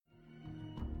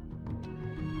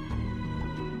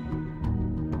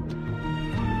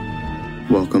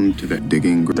Welcome to the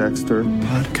Digging Dexter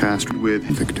podcast with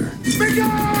Victor.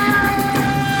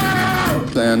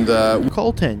 And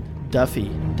Colton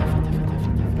Duffy.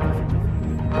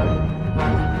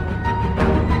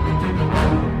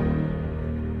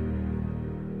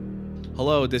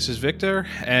 Hello, this is Victor,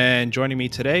 and joining me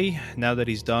today, now that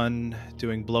he's done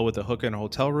doing blow with a hook in a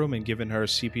hotel room and giving her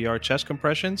CPR chest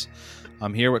compressions,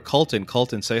 I'm here with Colton.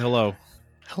 Colton, say hello.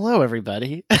 Hello,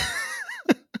 everybody.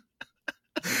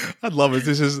 I'd love it.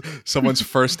 This is someone's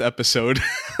first episode.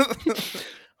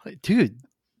 Dude,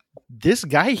 this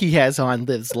guy he has on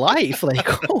lives life. Like,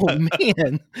 oh,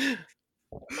 man.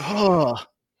 Oh.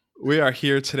 We are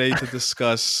here today to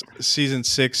discuss Season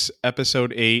 6,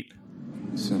 Episode 8.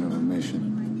 Sin of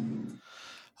omission.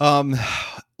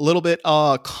 Little bit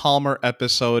calmer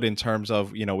episode in terms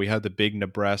of, we had the big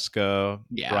Nebraska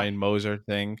Brian Moser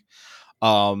thing.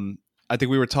 I think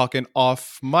we were talking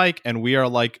off mic, and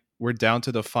we're down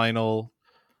to the final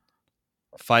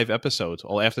 5 episodes.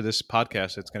 Well, after this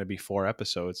podcast, it's going to be 4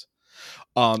 episodes.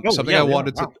 Something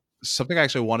I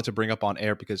actually wanted to bring up on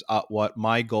air, because what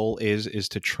my goal is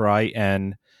to try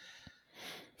and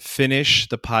finish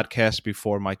the podcast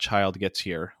before my child gets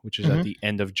here, which is at the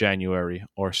end of January,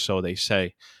 or so they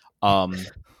say.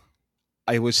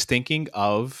 I was thinking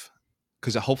of,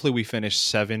 because hopefully we finish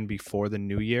 7 before the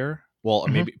new year. Well,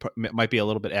 maybe it might be a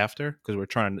little bit after, because we're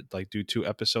trying to do 2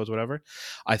 episodes, whatever.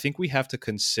 I think we have to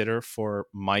consider, for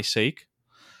my sake,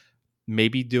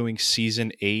 maybe doing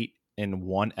season 8 in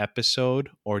 1 episode,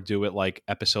 or do it like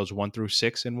episodes 1 through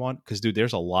 6 in 1. Because, dude,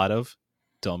 there's a lot of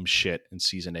dumb shit in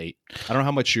season 8. I don't know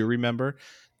how much you remember.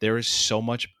 There is so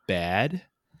much bad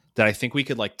that I think we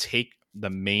could take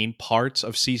the main parts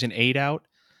of season 8 out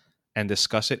and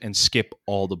discuss it and skip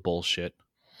all the bullshit.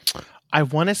 I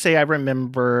want to say I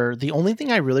remember, the only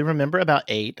thing I really remember about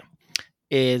 8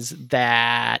 is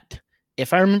that,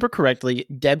 if I remember correctly,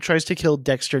 Deb tries to kill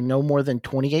Dexter no more than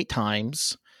 28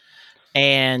 times.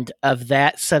 And of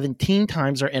that, 17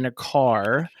 times are in a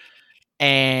car.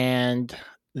 And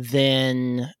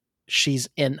then she's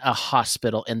in a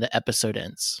hospital and the episode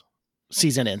ends.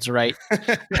 Season ends, right?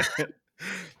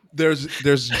 There's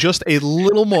just a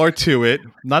little more to it.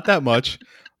 Not that much.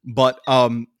 But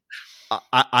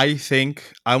I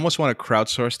think I almost want to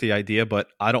crowdsource the idea, but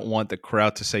I don't want the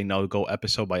crowd to say no, go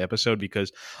episode by episode,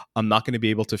 because I'm not going to be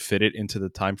able to fit it into the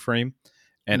time frame.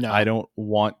 And I don't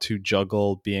want to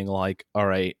juggle being like, all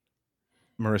right,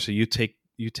 Marissa, you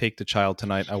take the child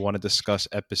tonight. I want to discuss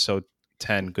episode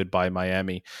 10, Goodbye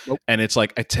Miami. Nope. And it's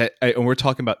like, and we're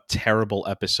talking about terrible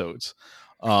episodes.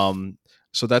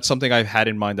 So that's something I've had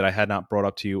in mind that I had not brought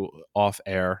up to you off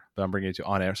air, but I'm bringing it to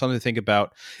you on air. Something to think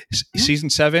about. Season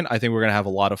 7, I think we're going to have a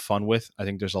lot of fun with. I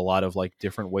think there's a lot of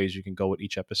different ways you can go with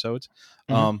each episode.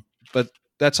 But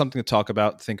that's something to talk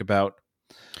about, think about.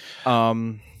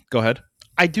 Go ahead.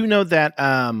 I do know that,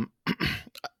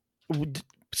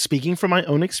 speaking from my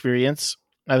own experience,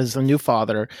 I was a new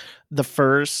father. The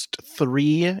first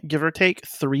 3, give or take,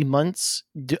 3 months,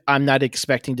 I'm not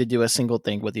expecting to do a single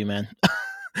thing with you, man.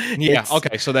 Yeah.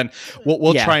 Okay. So then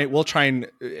we'll try. We'll try and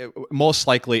most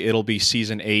likely it'll be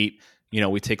season 8.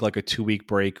 We take a 2-week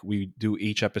break. We do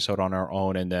each episode on our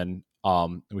own, and then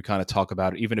we kind of talk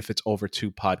about it, even if it's over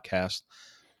 2 podcasts.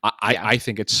 I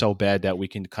think it's so bad that we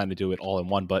can kind of do it all in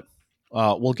one, but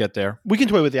we'll get there. We can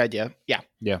toy with the idea. Yeah.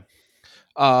 Yeah.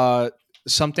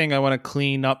 Something I want to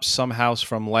clean up some house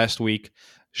from last week.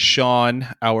 Sean,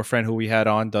 our friend who we had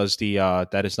on, does the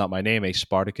That Is Not My Name, a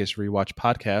Spartacus rewatch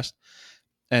podcast.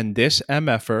 And this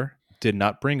MFer did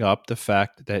not bring up the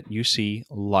fact that you see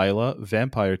Lila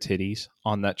vampire titties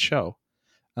on that show.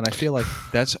 And I feel like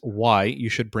that's why you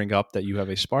should bring up that you have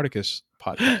a Spartacus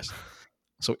podcast.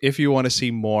 So if you want to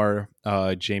see more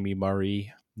Jamie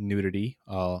Murray nudity,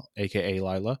 a.k.a.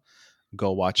 Lila,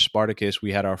 go watch Spartacus.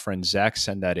 We had our friend Zach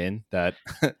send that in. How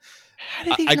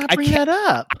did he not bring that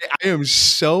up? I am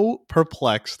so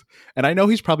perplexed. And I know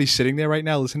he's probably sitting there right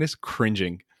now listening to this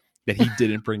cringing that he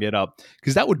didn't bring it up,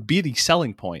 because that would be the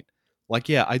selling point.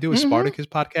 I do a Spartacus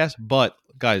podcast, but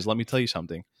guys, let me tell you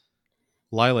something.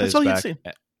 Lila is back.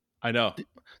 I know.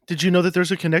 Did you know that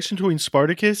there's a connection between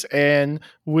Spartacus and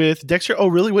with Dexter? Oh,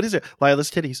 really? What is it? Lila's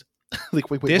titties. Wait,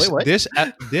 what?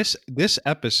 This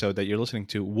episode that you're listening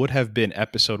to would have been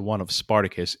episode 1 of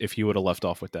Spartacus if you would have left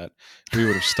off with that. We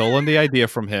would have stolen the idea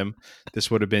from him. This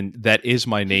would have been That Is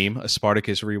My Name, a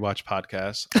Spartacus rewatch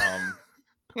podcast.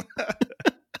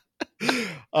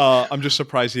 I'm just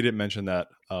surprised he didn't mention that.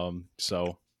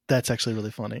 So that's actually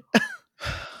really funny.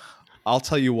 I'll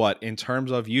tell you what, in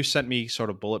terms of, you sent me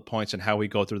sort of bullet points and how we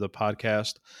go through the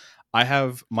podcast.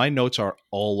 My notes are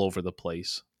all over the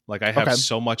place. Like I have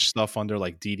so much stuff under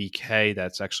like DDK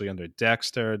that's actually under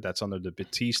Dexter, that's under the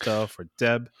Batista for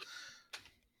Deb.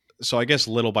 So I guess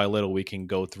little by little we can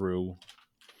go through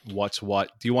what's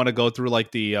what. Do you want to go through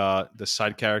like the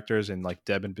side characters and like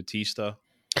Deb and Batista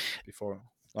before?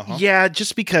 Yeah,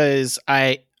 just because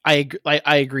I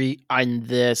agree on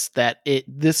this that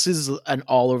this is an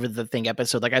all over the thing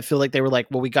episode. Like I feel like they were like,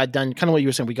 well, we got done kind of what you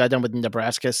were saying. We got done with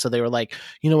Nebraska, so they were like,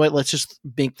 you know what? Let's just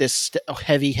make this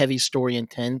heavy story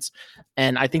intense.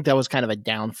 And I think that was kind of a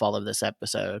downfall of this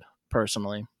episode,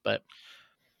 personally. But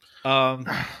you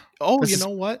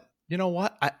know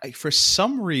what? I for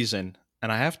some reason,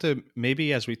 and I have to,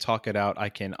 maybe as we talk it out, I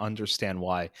can understand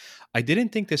why. I didn't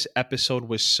think this episode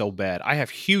was so bad. I have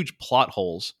huge plot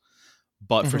holes,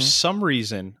 but for some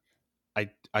reason,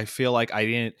 I feel like I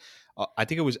didn't. I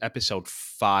think it was episode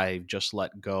 5, Just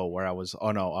Let Go, where I was.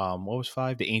 Oh no, what was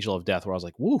 5? The Angel of Death, where I was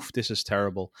like, "Woof, this is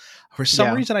terrible." For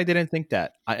some reason, I didn't think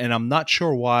that, and I'm not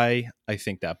sure why I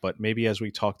think that. But maybe as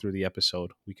we talk through the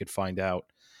episode, we could find out.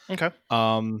 Okay.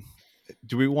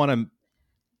 Do we want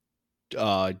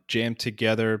to jam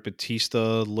together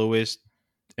Batista, Lewis,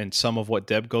 and some of what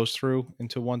Deb goes through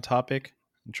into one topic?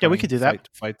 Yeah, we could do that.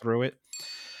 Fight through it.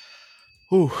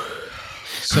 Ooh.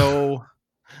 So,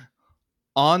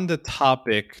 on the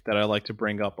topic that I like to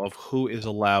bring up of who is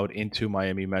allowed into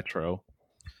Miami Metro,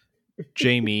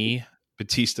 Jamie,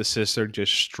 Batista's sister,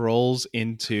 just strolls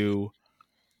into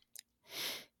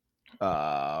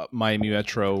Miami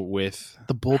Metro with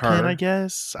the bullpen, I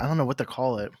guess. I don't know what to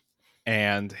call it.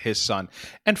 And his son.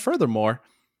 And furthermore,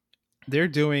 they're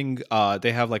doing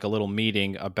they have like a little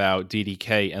meeting about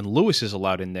DDK, and Lewis is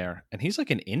allowed in there, and he's like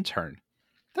an intern.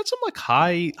 That's some like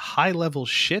high level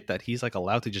shit that he's like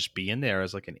allowed to just be in there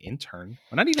as like an intern.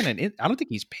 Well, not even I don't think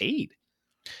he's paid.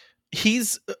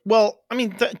 Well, I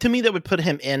mean, to me, that would put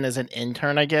him in as an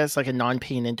intern, I guess, like a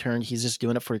non-paying intern. He's just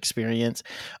doing it for experience.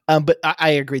 But I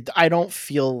agree. I don't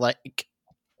feel like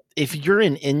if you're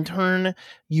an intern,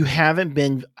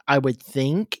 I would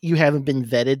think you haven't been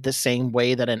vetted the same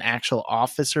way that an actual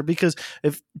officer, because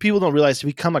if people don't realize, to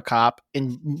become a cop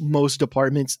in most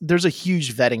departments, there's a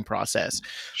huge vetting process.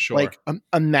 Sure. Like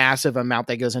a massive amount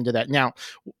that goes into that. Now,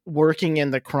 working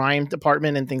in the crime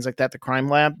department and things like that, the crime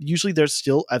lab, usually there's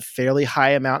still a fairly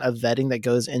high amount of vetting that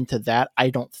goes into that. I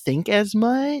don't think as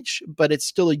much, but it's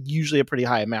still usually a pretty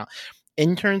high amount.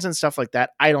 Interns and stuff like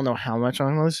that, I don't know how much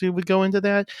honestly would go into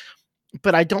that,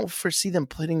 but I don't foresee them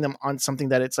putting them on something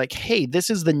that it's like, hey, this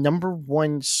is the number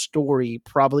one story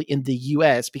probably in the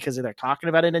US because they're talking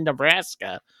about it in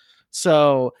Nebraska.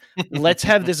 So let's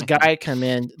have this guy come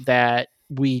in that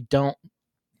we don't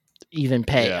even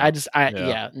pay.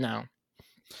 No.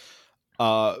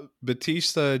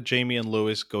 Batista, Jamie, and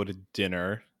Lewis go to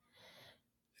dinner,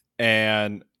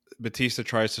 and Batista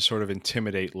tries to sort of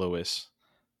intimidate Lewis.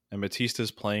 And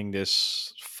Batista's playing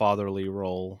this fatherly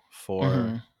role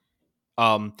for.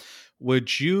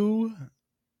 Would you?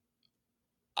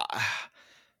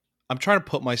 I'm trying to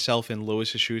put myself in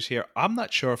Lewis's shoes here. I'm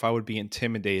not sure if I would be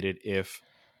intimidated if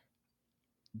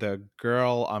the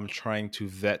girl I'm trying to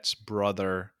vet's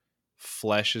brother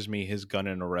flashes me his gun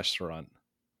in a restaurant.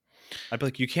 I'd be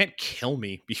like, you can't kill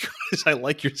me because I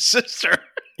like your sister.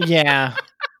 Yeah.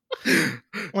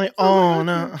 Like, oh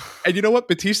no. And you know what?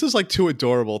 Batista's like too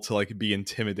adorable to like be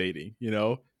intimidating, you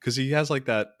know? Because he has like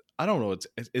that, I don't know,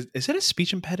 is it a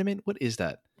speech impediment? What is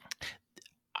that?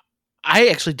 I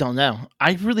actually don't know.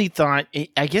 I really thought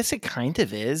I guess it kind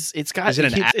of is. It's got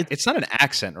it's not an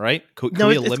accent, right? Can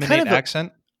we eliminate kind of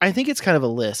accent? I think it's kind of a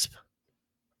lisp.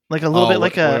 Like a little bit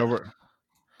like whatever.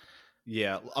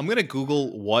 Yeah, I'm going to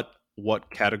Google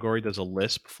what category does a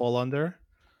lisp fall under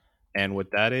and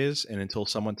what that is, and until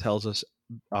someone tells us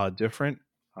different,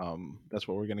 that's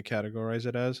what we're going to categorize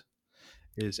it as,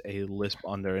 is a lisp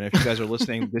under. And if you guys are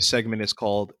listening, this segment is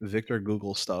called Victor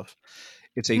Google Stuff.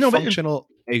 It's a functional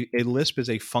a lisp is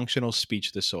a functional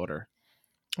speech disorder.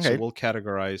 Okay. So we'll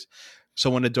categorize. So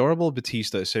when adorable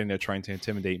Batista is sitting there trying to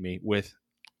intimidate me with,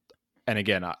 and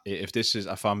again,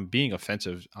 if I'm being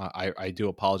offensive, I do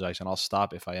apologize, and I'll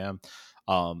stop if I am.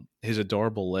 His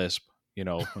adorable lisp, you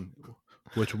know,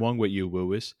 what's wrong with you,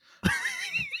 Lewis?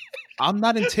 I'm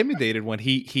not intimidated when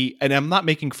he, and I'm not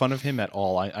making fun of him at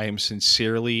all. I am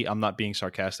sincerely, I'm not being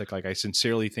sarcastic. Like, I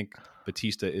sincerely think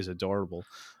Batista is adorable.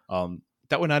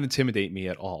 That would not intimidate me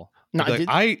at all. No, like,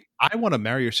 I want to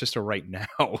marry your sister right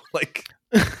now. Like,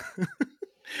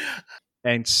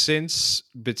 and since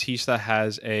Batista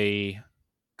has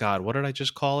God, what did I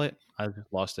just call it? I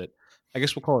just lost it. I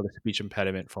guess we'll call it a speech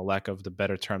impediment for lack of the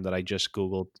better term that I just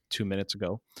Googled 2 minutes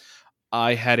ago.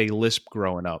 I had a lisp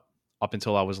growing up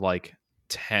until I was like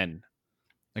 10.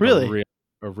 Like really?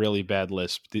 a really bad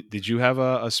lisp. Did you have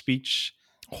a speech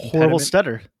horrible impediment?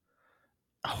 stutter?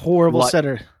 Horrible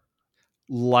stutter.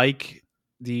 Like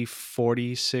the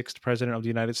 46th president of the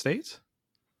United States?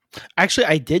 Actually,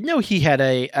 I did know he had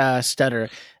a stutter.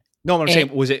 No, I'm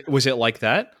saying, was it like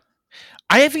that?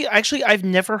 I've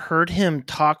never heard him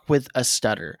talk with a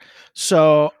stutter.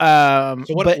 So,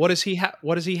 what does he have?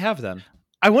 What does he have then?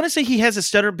 I want to say he has a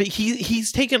stutter, but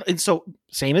he's taken, and so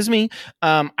same as me.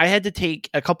 I had to take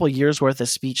a couple of years worth of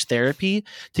speech therapy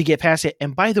to get past it.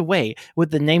 And by the way,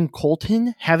 with the name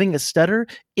Colton, having a stutter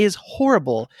is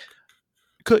horrible.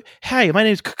 Hi, my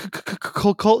name is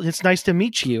Colton. It's nice to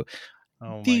meet you.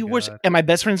 Oh the worst. And my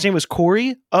best friend's name was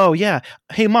Corey. Oh yeah.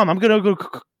 Hey mom, I'm gonna go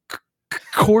to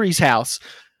Corey's house.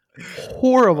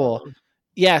 Horrible.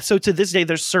 Yeah, so to this day,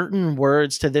 there's certain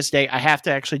words to this day I have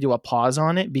to actually do a pause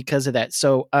on it because of that.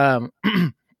 So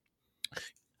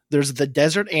there's the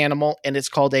desert animal, and it's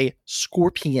called a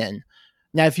scorpion.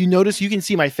 Now, if you notice, you can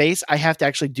see my face. I have to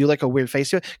actually do like a weird face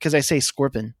to it because I say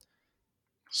scorpion.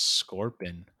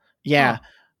 Scorpion. Yeah.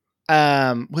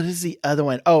 Huh. What is the other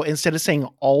one? Oh, instead of saying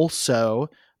also,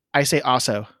 I say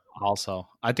also. Also.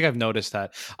 I think I've noticed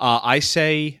that. I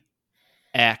say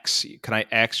ask. Can I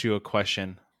ask you a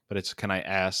question? But it's can I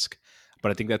ask?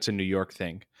 But I think that's a New York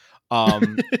thing.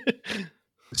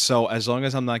 So as long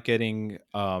as I'm not getting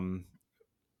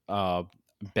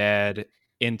bad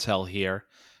intel here,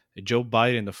 Joe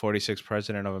Biden, the 46th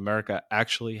president of America,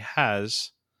 actually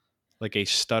has like a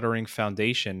stuttering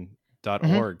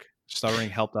foundation.org,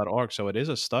 stutteringhelp.org. So it is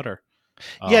a stutter.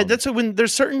 Yeah, that's when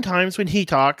there's certain times when he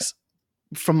talks,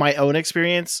 from my own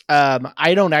experience,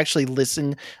 I don't actually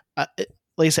listen. Like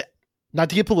I said, not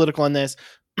to get political on this,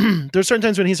 there's certain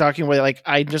times when he's talking where like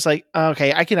I just like,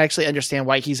 okay, I can actually understand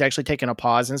why he's actually taking a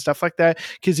pause and stuff like that,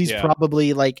 because he's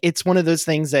probably like, it's one of those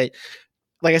things that,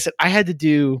 like I said, I had to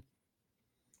do,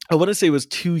 I want to say it was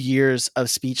 2 years of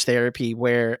speech therapy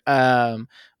where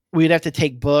we'd have to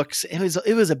take books. It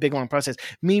was a big long process.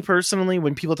 Me personally,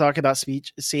 when people talk about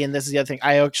speech, see, and this is the other thing,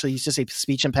 I actually used to say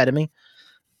speech impediment,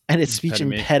 and it's speech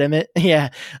impediment. Yeah.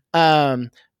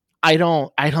 I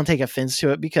don't take offense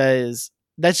to it because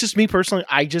that's just me personally.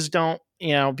 I just don't,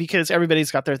 because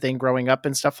everybody's got their thing growing up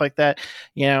and stuff like that.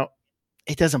 It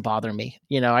doesn't bother me.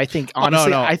 I think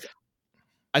honestly,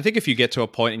 I think if you get to a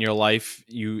point in your life,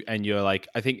 you're like,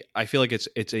 I feel like it's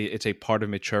a part of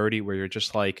maturity where you're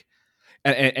just like,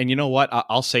 and you know what?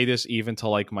 I'll say this even to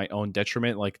like my own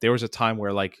detriment. Like there was a time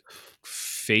where like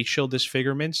facial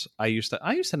disfigurements, I used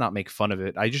to not make fun of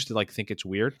it. I just like think it's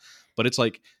weird, but it's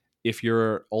like, if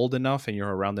you're old enough and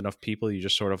you're around enough people, you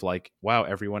just sort of like, wow,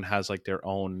 everyone has like their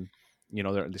own,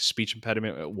 the speech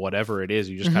impediment, whatever it is.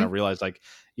 You just kind of realize like,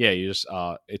 yeah, you just,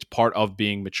 it's part of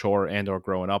being mature and or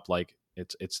growing up. Like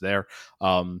it's there.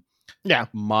 Yeah.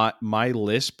 My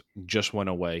lisp just went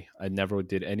away. I never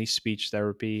did any speech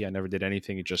therapy. I never did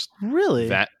anything. It just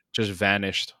really just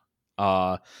vanished.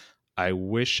 I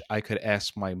wish I could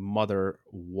ask my mother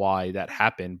why that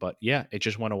happened, but yeah, it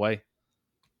just went away.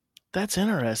 That's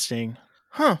interesting.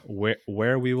 Huh.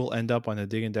 Where we will end up on the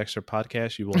Dig and Dexter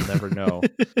podcast, you will never know.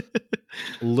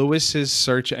 Lewis's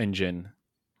search engine,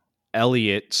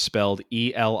 Elliot spelled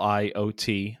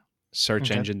ELIOT,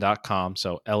 searchengine.com.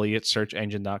 So Elliot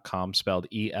searchengine.com spelled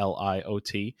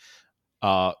ELIOT.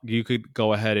 You could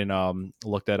go ahead and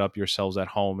look that up yourselves at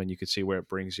home, and you could see where it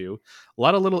brings you. A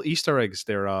lot of little Easter eggs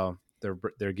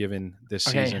they're given this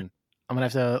season. I'm gonna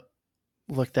have to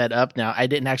look that up now. I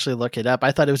didn't actually look it up.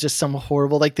 I thought it was just some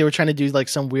horrible, like they were trying to do like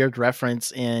some weird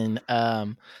reference in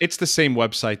it's the same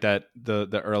website that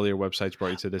the earlier websites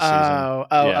brought you to this season.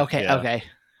 Okay.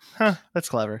 Huh, that's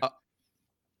clever.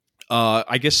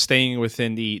 I guess staying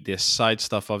within the side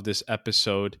stuff of this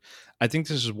episode, I think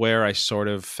this is where I sort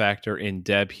of factor in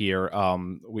Deb here.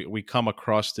 We come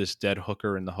across this dead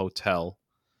hooker in the hotel,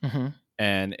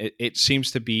 and it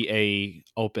seems to be a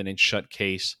open and shut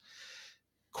case.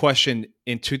 Question: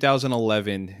 in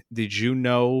 2011, did you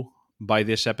know by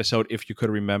this episode, if you could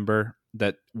remember,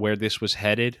 that where this was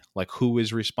headed, like who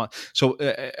was responsible? So,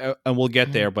 and we'll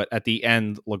get there, but at the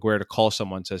end, LaGuerta calls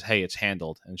someone, says, "Hey, it's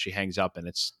handled," and she hangs up, and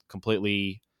it's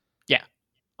completely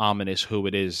ominous who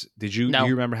it is. Did you? Do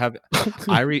you remember having?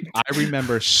 I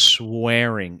remember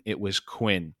swearing it was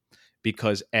Quinn,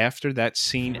 because after that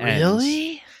scene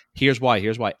ends, here's why.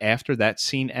 After that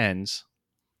scene ends,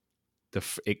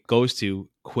 it goes to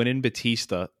Quinn and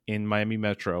Batista in Miami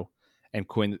Metro, and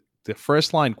Quinn. The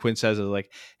first line Quinn says is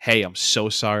like, "Hey, I'm so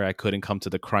sorry I couldn't come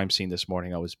to the crime scene this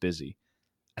morning. I was busy."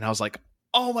 And I was like,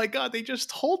 "Oh my God, they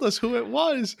just told us who it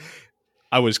was."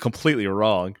 I was completely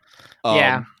wrong.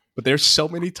 But there's so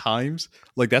many times,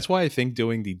 like that's why I think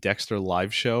doing the Dexter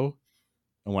live show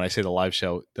and when I say the live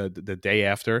show, the day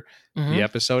after the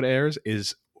episode airs,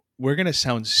 is we're gonna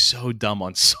sound so dumb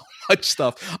on so much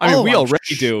stuff. I mean, we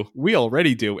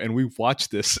already do, and we've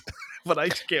watched this, but I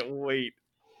can't wait.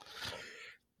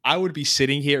 I would be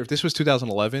sitting here if this was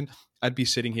 2011. I'd be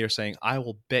sitting here saying, "I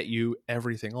will bet you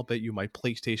everything. I'll bet you my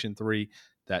PlayStation 3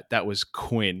 that was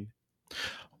Quinn."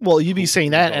 Well, you'd be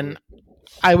saying that, and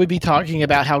I would be talking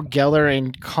about how Geller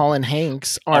and Colin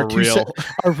Hanks are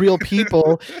real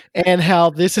people, and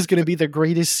how this is going to be the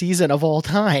greatest season of all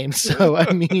time. So,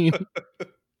 I mean,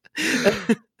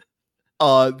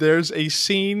 there's a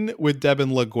scene with Deb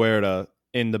and LaGuerta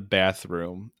in the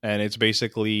bathroom, and it's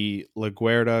basically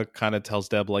LaGuerta kind of tells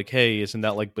Deb like, "Hey, isn't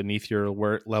that like beneath your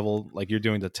work level? Like you're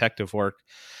doing detective work."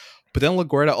 But then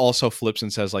LaGuerta also flips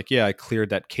and says like, "Yeah, I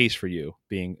cleared that case for you,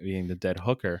 being the dead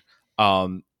hooker."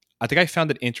 I think I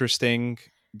found it interesting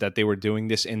that they were doing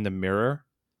this in the mirror,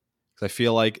 because I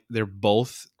feel like they're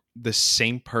both the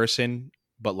same person,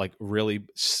 but like really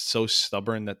so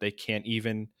stubborn that they can't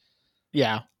even.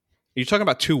 Yeah, you're talking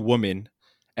about two women.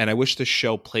 And I wish the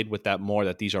show played with that more,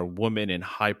 that these are women in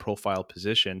high profile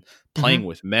position playing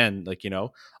with men, like, and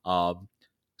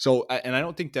I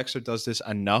don't think Dexter does this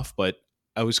enough, but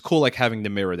it was cool, like having the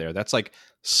mirror there. That's like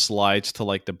slides to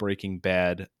like the Breaking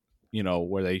Bad,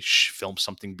 where they film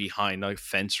something behind a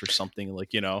fence or something,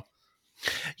 like,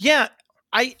 Yeah.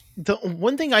 The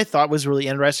one thing I thought was really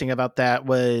interesting about that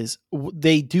was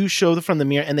they do show from the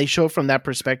mirror, and they show from that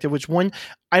perspective, which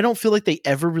I don't feel like they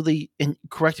ever really, and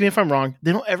correct me if I'm wrong,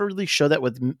 they don't ever really show that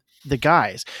with the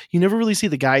guys. You never really see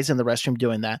the guys in the restroom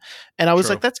doing that. And I was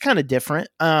like, that's kind of different.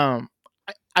 I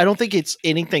don't think it's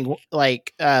anything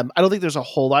like, I don't think there's a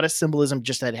whole lot of symbolism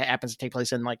just that happens to take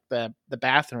place in like the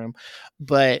bathroom,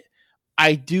 but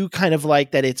I do kind of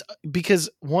like that it's because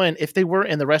one, if they were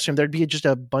in the restroom, there'd be just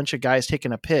a bunch of guys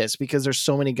taking a piss because there's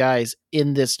so many guys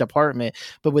in this department.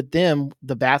 But with them,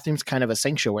 the bathroom's kind of a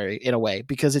sanctuary in a way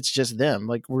because it's just them.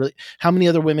 Like, really, how many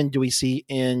other women do we see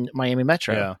in Miami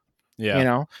Metro?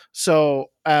 Yeah.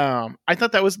 So I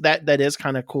thought that is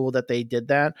kind of cool that they did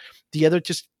that. The other,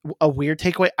 just a weird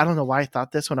takeaway, I don't know why I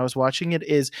thought this when I was watching it,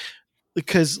 is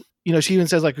because she even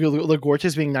says like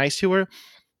LaGuerta's being nice to her.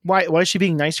 Why is she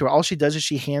being nice to her? All she does is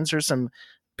she hands her some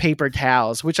paper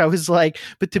towels, which I was like,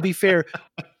 but to be fair,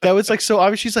 that was like so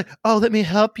obvious. She's like, "Oh, let me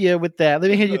help you with that.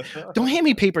 Let me hand you. Don't hand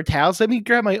me paper towels. Let me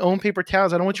grab my own paper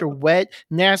towels. I don't want your wet,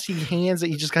 nasty hands that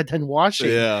you just got done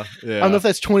washing." Yeah. I don't know if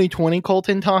that's 2020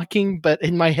 Colton talking, but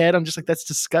in my head, I'm just like, that's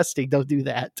disgusting. Don't do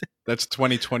that. That's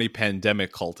 2020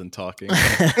 pandemic Colton talking.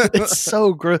 It's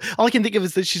so gross. All I can think of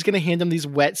is that she's going to hand him these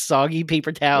wet, soggy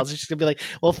paper towels. And she's going to be like,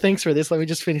 "Well, thanks for this. Let me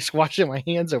just finish washing my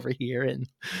hands over here." And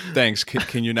thanks.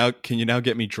 Can you now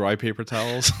get me dry paper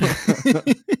towels?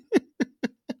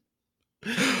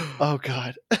 Oh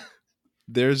God.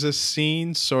 There's a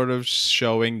scene sort of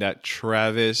showing that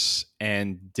Travis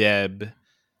and Deb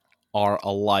are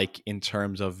alike in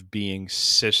terms of being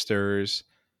sisters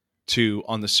to,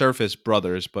 on the surface,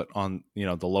 brothers, but on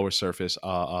the lower surface,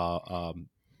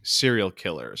 serial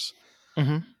killers.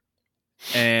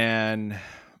 And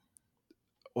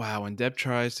wow, when Deb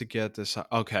tries to get this,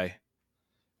 okay,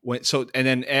 and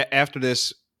then after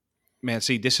this, man,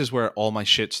 see, this is where all my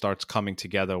shit starts coming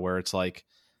together, where it's like,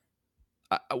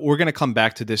 we're going to come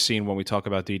back to this scene when we talk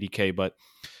about DDK, but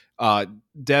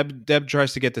Deb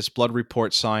tries to get this blood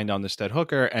report signed on this dead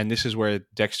hooker, and this is where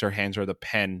Dexter hands her the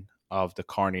pen of the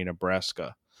Kearney,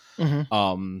 Nebraska.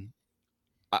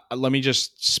 Let me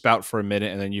just spout for a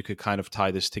minute, and then you could kind of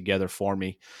tie this together for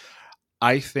me.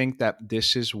 I think that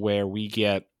this is where we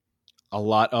get a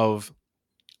lot of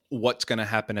what's going to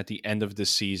happen at the end of the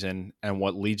season and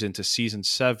what leads into season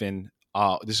 7.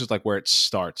 This is like where it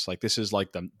starts. Like, this is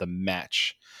like the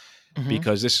match,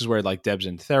 because this is where like Deb's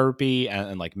in therapy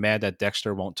and like mad that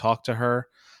Dexter won't talk to her.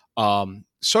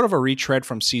 Sort of a retread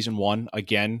from season 1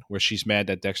 again, where she's mad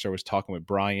that Dexter was talking with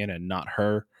Brian and not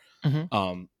her.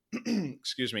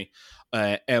 Excuse me.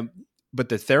 But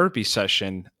the therapy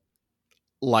session,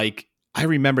 like, I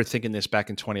remember thinking this back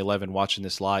in 2011, watching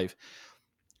this live.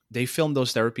 They filmed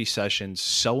those therapy sessions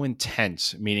so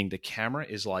intense, meaning the camera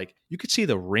is like, you could see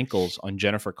the wrinkles on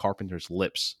Jennifer Carpenter's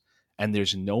lips, and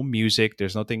there's no music.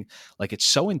 There's nothing, like, it's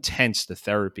so intense, the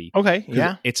therapy. Okay.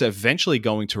 Yeah. It's eventually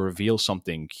going to reveal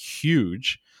something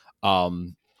huge.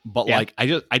 Like,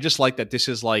 I just like that this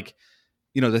is like,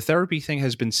 the therapy thing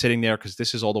has been sitting there because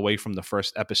this is all the way from the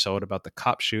first episode about the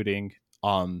cop shooting.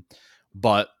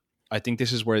 But I think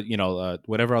this is where,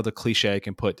 whatever other cliche I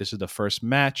can put, this is the first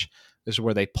match. This is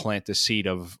where they plant the seed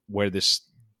of where this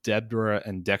Deborah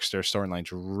and Dexter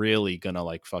storyline's really gonna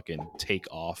like fucking take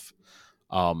off.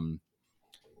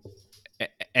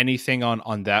 Anything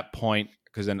on that point,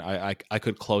 because then I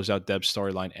could close out Deb's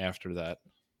storyline after that.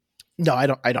 No, I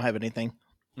don't have anything.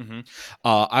 Mm-hmm.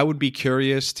 I would be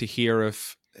curious to hear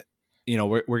if,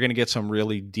 we're going to get some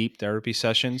really deep therapy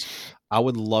sessions. I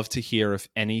would love to hear if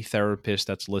any therapist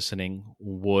that's listening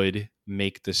would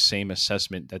make the same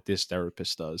assessment that this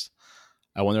therapist does.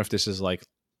 I wonder if this is like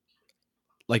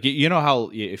how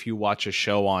if you watch a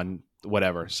show on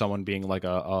whatever, someone being like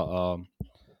a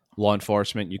law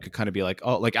enforcement, you could kind of be like,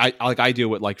 oh, like I do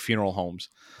with like funeral homes,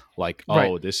 like, oh,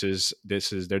 right. this is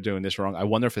they're doing this wrong. I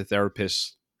wonder if a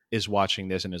therapist is watching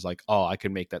this and is like, oh, I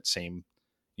can make that same,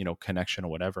 connection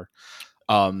or whatever.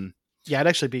 Yeah, I'd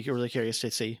actually be really curious to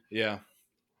see. Yeah.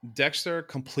 Dexter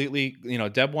completely,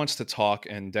 Deb wants to talk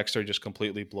and Dexter just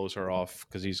completely blows her off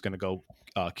because he's going to go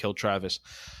kill Travis.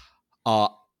 I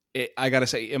got to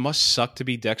say, it must suck to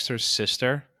be Dexter's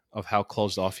sister of how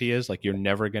closed off he is. Like, you're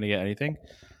never going to get anything.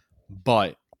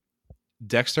 But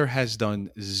Dexter has done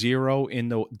zero in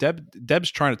the... Deb's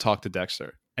trying to talk to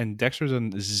Dexter. And Dexter's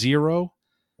done zero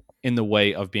in the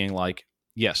way of being like,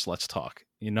 yes, let's talk.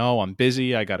 I'm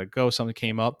busy. I got to go. Something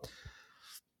came up.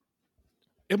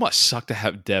 It must suck to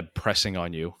have Deb pressing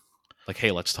on you. Like, hey,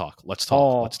 let's talk. Let's talk.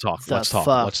 Oh, let's talk. Let's talk.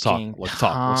 Let's talk. Let's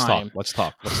talk. Let's talk. Let's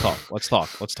talk. Let's talk. Let's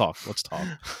talk. Let's talk. Let's talk.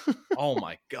 Oh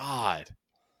my God.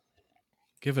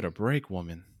 Give it a break,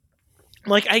 woman.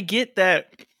 Like, I get that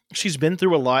she's been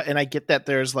through a lot, and I get that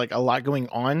there's like a lot going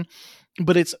on,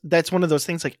 but that's one of those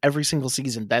things, like every single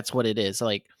season, that's what it is.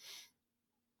 Like,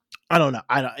 I don't know.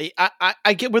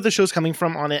 I get where the show's coming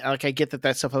from on it. Like, I get that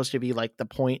that's supposed to be like the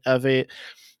point of it.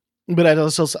 But I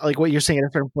also like what you're saying at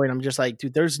a certain point. I'm just like,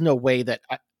 dude, there's no way that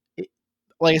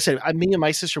like I said, me and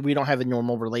my sister, we don't have a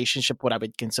normal relationship, what I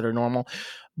would consider normal,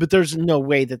 but there's no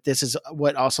way that this is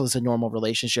what also is a normal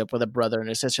relationship with a brother and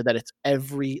a sister, that it's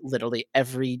literally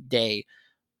every day.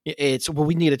 It's, well,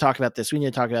 we need to talk about this. We need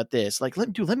to talk about this. Like,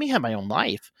 let me have my own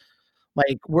life.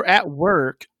 Like, we're at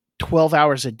work 12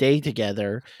 hours a day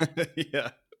together.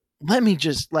 Yeah. Let me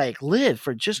just like live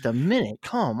for just a minute.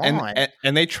 Come on.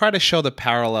 And they try to show the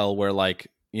parallel where, like,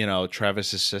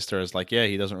 Travis's sister is like, yeah,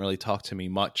 he doesn't really talk to me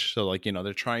much. So, like,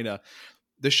 the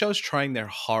show's trying their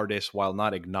hardest while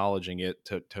not acknowledging it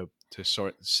to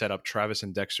sort of set up Travis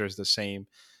and Dexter as the same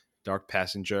dark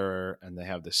passenger, and they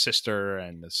have the sister,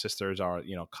 and the sisters are,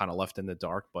 kind of left in the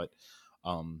dark, but,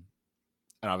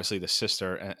 and obviously the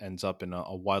sister ends up in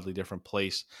a wildly different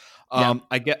place. Yeah.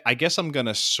 I guess I'm going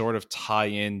to sort of tie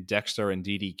in Dexter and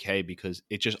DDK because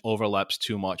it just overlaps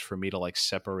too much for me to like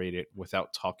separate it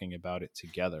without talking about it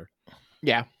together.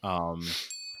 Yeah.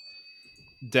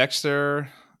 Dexter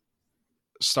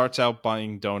starts out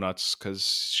buying donuts because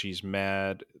she's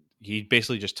mad. He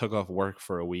basically just took off work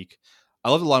for a week. I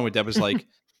love the line where Deb is like,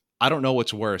 I don't know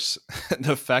what's worse.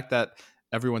 The fact that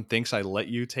everyone thinks I let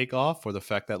you take off, or the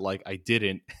fact that like I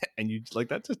didn't, and you like,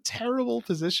 that's a terrible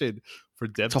position for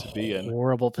Deb to be in.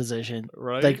 Horrible position,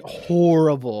 right? Like,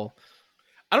 horrible.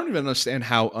 I don't even understand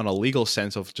how, on a legal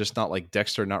sense of just not like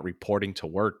Dexter not reporting to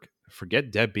work,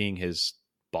 forget Deb being his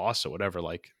boss or whatever.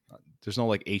 Like, there's no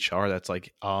like HR that's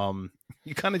like,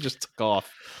 you kind of just took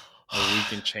off a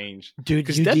week and change, dude.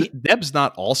 Because Deb's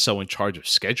not also in charge of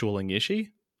scheduling, is she?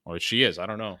 Or she is? I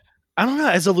don't know.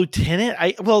 As a lieutenant,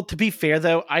 to be fair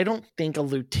though, I don't think a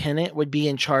lieutenant would be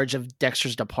in charge of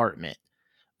Dexter's department,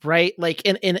 right? Like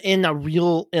in a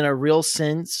real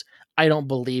sense, I don't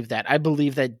believe that. I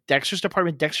believe that Dexter's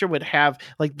department, Dexter would have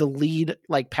like the lead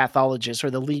like pathologist, or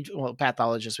the lead, well,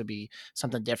 pathologist would be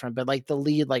something different, but like the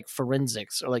lead like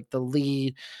forensics, or like the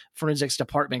lead forensics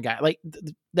department guy, like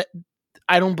that.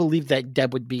 I don't believe that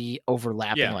Deb would be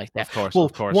overlapping like that.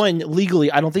 Of course. One,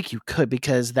 legally, I don't think you could,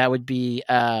 because that would be,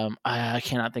 I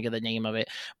cannot think of the name of it,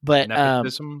 but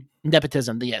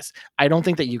nepotism. Yes. I don't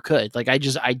think that you could. Like, I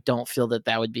don't feel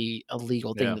that would be a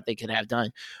legal thing that they could have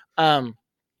done.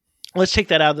 Let's take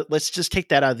that out. Let's just take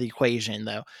that out of the equation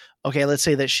though. Okay. Let's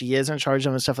say that she is in charge of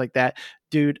them and stuff like that.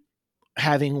 Dude,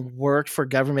 having worked for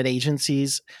government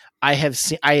agencies, I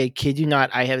kid you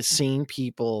not, I have seen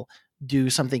people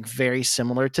do something very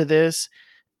similar to this,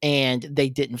 and they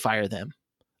didn't fire them.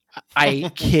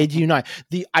 I kid you not.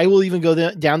 I will even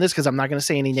go down this, because I'm not going to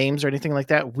say any names or anything like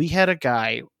that. We had a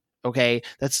guy, okay,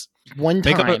 that's one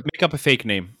time. Make up a fake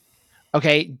name.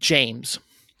 Okay, James.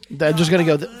 I'm just going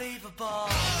to go.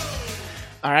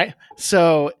 All right.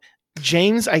 So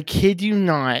James, I kid you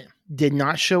not, did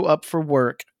not show up for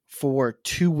work for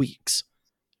 2 weeks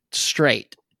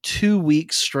straight. 2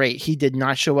 weeks straight. He did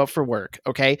not show up for work.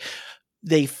 Okay.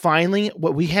 They finally,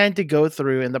 what we had to go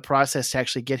through in the process to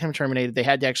actually get him terminated, they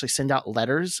had to actually send out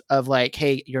letters of like,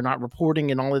 hey, you're not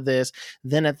reporting and all of this.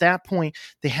 Then at that point,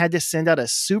 they had to send out a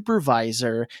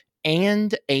supervisor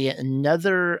and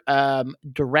another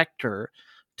director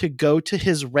to go to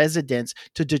his residence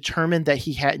to determine that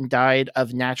he hadn't died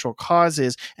of natural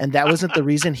causes, and that wasn't the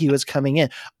reason he was coming in.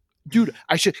 Dude,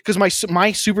 I should, because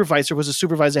my supervisor was a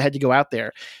supervisor that had to go out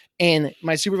there, and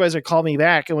my supervisor called me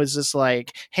back and was just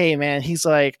like, "Hey, man," he's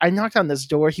like, "I knocked on this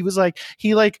door." He was like,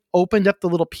 he like opened up the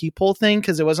little peephole thing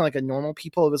because it wasn't like a normal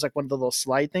peephole; it was like one of the little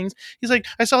slide things. He's like,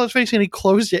 "I saw his face," and he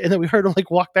closed it, and then we heard him like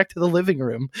walk back to the living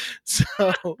room. So.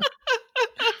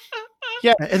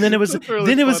 Yeah, and then it was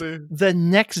the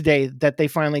next day that they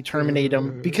finally terminate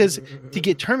him, because to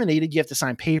get terminated, you have to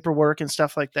sign paperwork and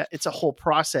stuff like that. It's a whole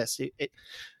process.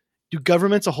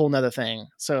 Government's a whole nother thing.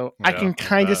 So yeah, I can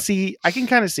kind of see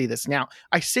this. Now,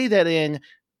 I say that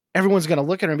everyone's going to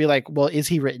look at her and be like, well, is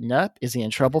he written up? Is he in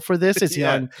trouble for this? Is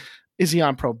he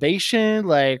on probation?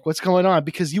 Like, what's going on?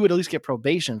 Because you would at least get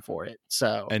probation for it.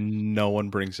 So, and no one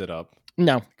brings it up.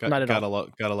 No, not at all.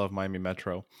 Gotta love Miami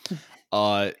Metro.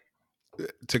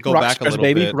 To go rock back stars, a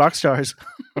little bit, rock stars.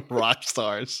 Rock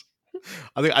stars.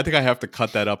 I think I have to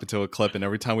cut that up into a clip, and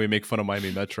every time we make fun of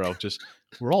Miami Metro,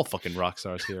 we're all fucking rock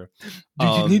stars here.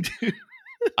 You need to.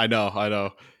 I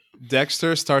know.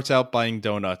 Dexter starts out buying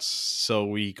donuts, so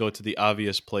we go to the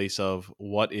obvious place of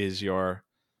what is your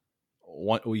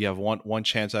one? You have one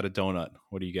chance at a donut.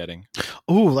 What are you getting?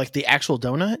 Ooh, like the actual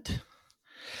donut.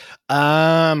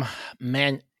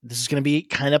 Man, this is gonna be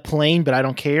kind of plain, but I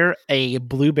don't care. A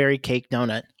blueberry cake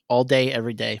donut all day,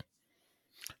 every day.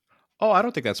 Oh, I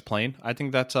don't think that's plain. I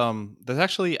think that's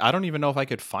actually, I don't even know if I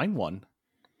could find one.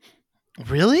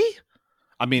 Really?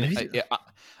 I mean,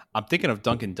 I'm thinking of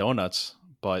Dunkin' Donuts,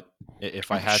 but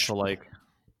if I had to like,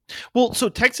 well, so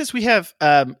Texas, we have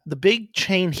the big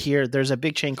chain here. There's a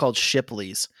big chain called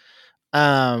Shipley's.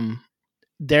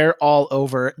 They're all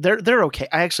over. They're okay.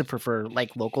 I actually prefer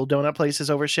like local donut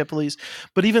places over Shipley's,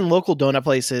 but even local donut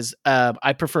places,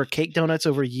 I prefer cake donuts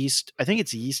over yeast. I think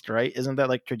it's yeast, right? Isn't that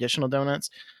like traditional donuts?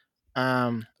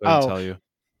 Tell you.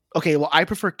 Okay, well, I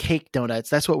prefer cake donuts.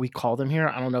 That's what we call them here.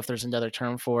 I don't know if there's another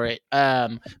term for it.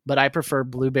 But I prefer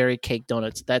blueberry cake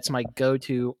donuts. That's my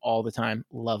go-to all the time.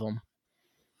 Love them.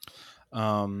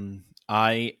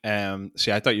 I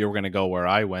thought you were going to go where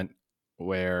I went,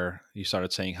 where you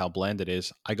started saying how bland it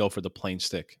is. I go for the plain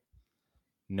stick.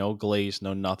 No glaze,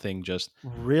 no nothing, just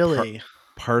really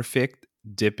perfect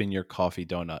dip in your coffee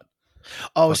donut.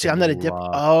 Oh, see, I'm not a dipper.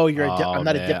 Oh, you're a dipper. I'm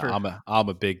not a dipper. I'm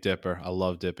a big dipper. I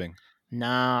love dipping.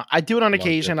 Nah, I do it on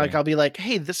occasion. Like I'll be like,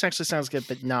 hey, this actually sounds good,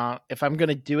 but nah, if I'm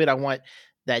gonna do it, I want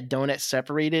that donut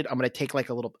separated. I'm gonna take like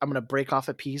I'm gonna break off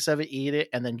a piece of it, eat it,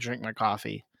 and then drink my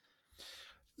coffee.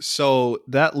 So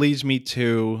that leads me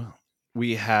to,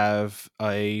 we have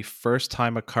a first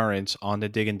time occurrence on the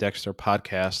Dig and Dexter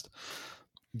podcast.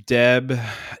 Deb,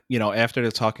 after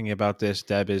they're talking about this,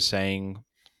 Deb is saying,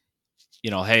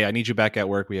 hey, I need you back at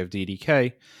work. We have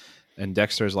DDK. And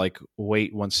Dexter's like,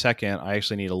 wait 1 second. I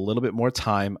actually need a little bit more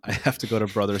time. I have to go to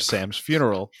Brother Sam's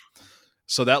funeral.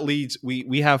 So that leads,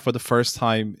 we have for the first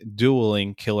time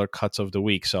dueling killer cuts of the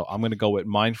week. So I'm going to go with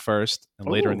mine first. And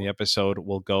later in the episode,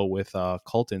 we'll go with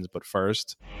Colton's. But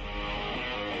first,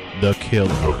 the killer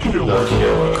cut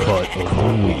of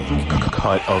the week.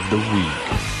 Cut of the week.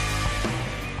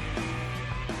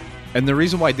 And the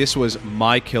reason why this was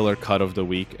my killer cut of the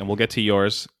week, and we'll get to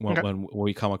yours when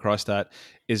we come across that,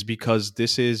 is because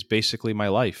this is basically my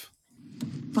life.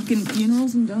 Fucking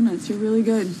funerals and donuts. You're really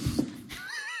good.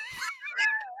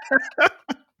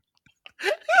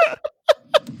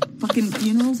 Fucking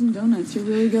funerals and donuts. You're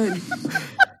really good.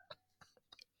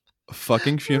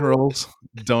 Fucking funerals,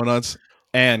 donuts,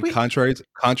 and contrary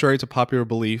to popular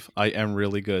belief, I am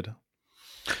really good.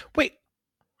 Wait.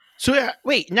 So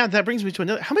now that brings me to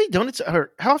another. How many donuts?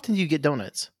 Or how often do you get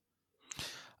donuts?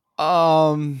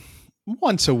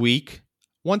 Once a week.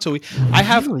 Really? I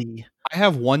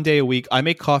have 1 day a week. I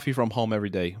make coffee from home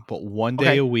every day, but 1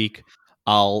 day a week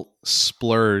I'll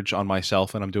splurge on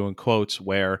myself, and I'm doing quotes,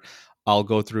 where I'll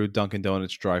go through Dunkin'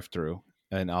 Donuts drive-through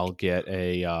and I'll get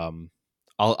a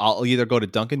I'll either go to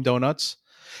Dunkin' Donuts.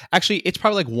 Actually, it's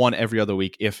probably like one every other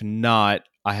week. If not,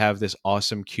 I have this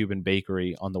awesome Cuban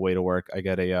bakery on the way to work. I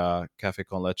get a cafe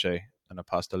con leche and a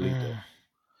pastelito.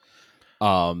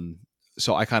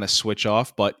 So I kind of switch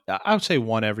off, but I would say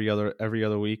one every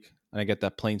other week, and I get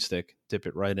that plain stick, dip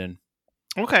it right in.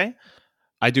 Okay.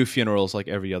 I do funerals like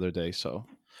every other day, so.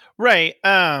 Right.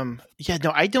 Yeah,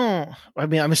 no, I don't. I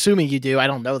mean, I'm assuming you do. I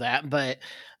don't know that, but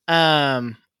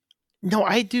no,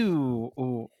 I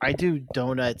do. I do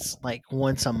donuts like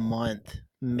once a month,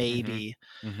 maybe.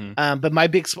 Mm-hmm. But my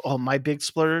big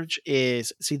splurge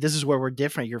is, see, this is where we're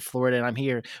different. You're Florida and I'm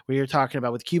here. Where you're talking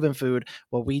about with Cuban food,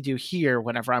 what we do here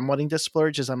whenever I'm wanting to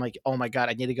splurge is I'm like, oh my God,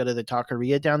 I need to go to the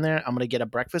taqueria down there. I'm going to get a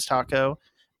breakfast taco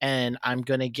and I'm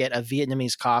going to get a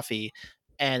Vietnamese coffee.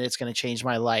 And it's going to change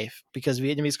my life because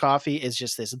Vietnamese coffee is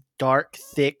just this dark,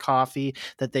 thick coffee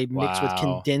that they mix with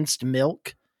condensed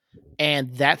milk.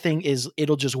 And that thing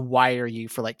it'll just wire you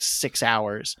for like 6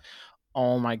 hours.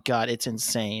 Oh my God, it's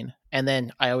insane. And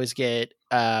then I always get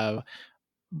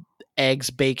eggs,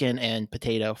 bacon, and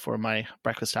potato for my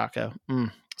breakfast taco.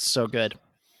 So good.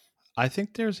 I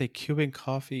think there's a Cuban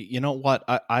coffee. You know what?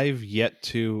 I've yet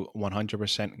to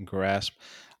 100% grasp.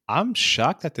 I'm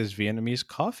shocked at this Vietnamese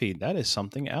coffee. That is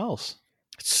something else.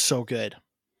 It's so good.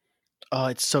 Oh,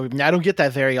 it's so. I don't get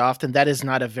that very often. That is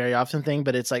not a very often thing,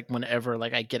 but it's like whenever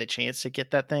like I get a chance to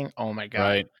get that thing. Oh my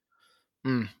God.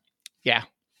 Right. Yeah.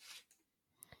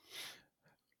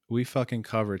 We fucking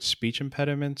covered speech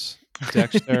impediments,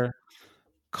 Dexter,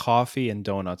 coffee, and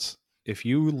donuts. If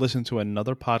you listen to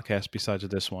another podcast besides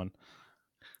this one,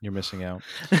 you're missing out.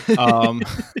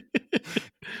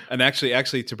 And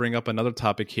actually, to bring up another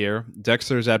topic here,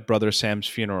 Dexter's at Brother Sam's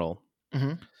funeral.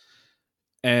 Mm-hmm.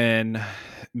 And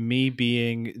me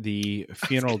being the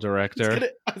funeral director,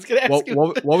 I was gonna ask you.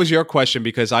 What was your question?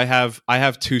 Because I have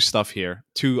two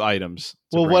items.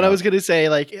 Well, what I was gonna say,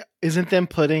 like, isn't them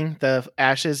putting the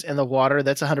ashes in the water?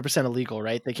 That's 100% illegal,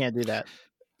 right? They can't do that.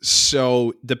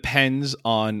 So depends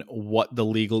on what the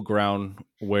legal ground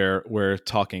we're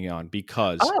talking on.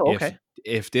 Because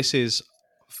if this is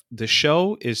the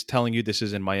show is telling you this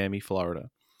is in Miami,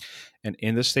 Florida. And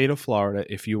in the state of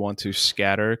Florida, if you want to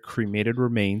scatter cremated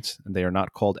remains, and they are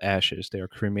not called ashes, they are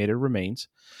cremated remains.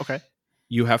 Okay.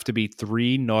 You have to be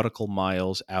 3 nautical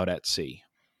miles out at sea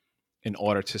in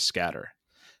order to scatter.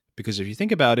 Because if you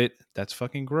think about it, that's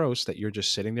fucking gross that you're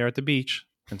just sitting there at the beach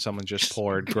and someone just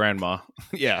poured grandma.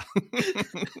 Yeah.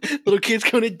 Little kids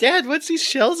going, Dad, what's these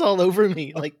shells all over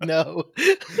me? Like, no.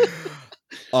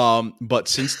 But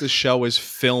since the show is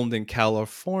filmed in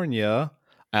California,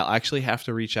 I'll actually have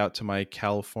to reach out to my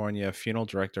California funeral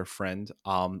director friend.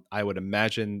 I would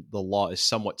imagine the law is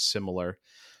somewhat similar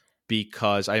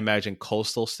because I imagine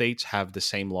coastal states have the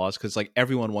same laws because like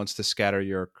everyone wants to scatter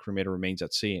your cremated remains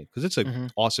at sea because it's an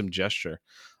awesome gesture.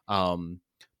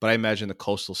 But I imagine the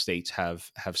coastal states have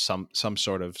some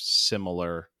sort of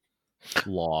similar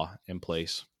law in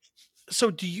place.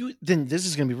 So then this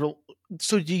is going to be real.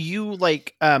 So do you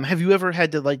like, have you ever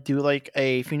had to like do like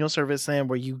a funeral service then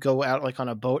where you go out like on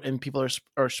a boat and people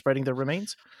are spreading their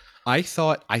remains? I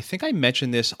think I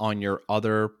mentioned this on your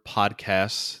other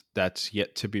podcasts that's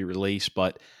yet to be released,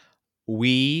 but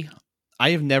I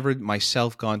have never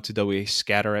myself gone to do a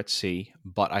scatter at sea,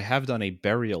 but I have done a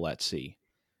burial at sea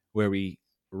where we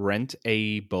rent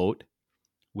a boat,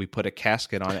 we put a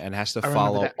casket on it and has to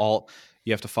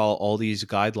you have to follow all these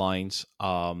guidelines,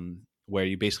 where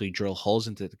you basically drill holes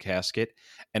into the casket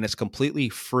and it's completely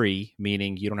free,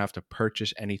 meaning you don't have to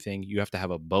purchase anything. You have to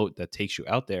have a boat that takes you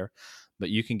out there, but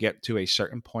you can get to a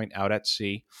certain point out at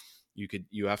sea.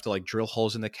 You have to like drill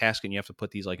holes in the casket and you have to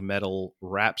put these like metal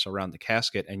wraps around the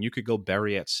casket and you could go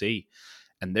bury at sea.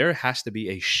 And there has to be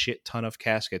a shit ton of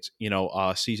caskets.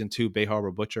 Season 2, Bay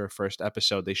Harbor Butcher, first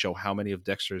episode, they show how many of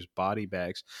Dexter's body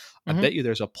bags. I bet you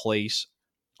there's a place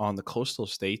on the coastal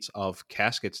states of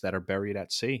caskets that are buried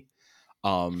at sea.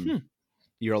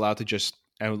 You're allowed to just,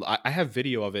 and I have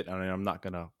video of it and I'm not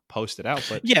going to post it out,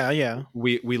 but yeah.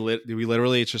 We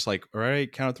literally, it's just like, all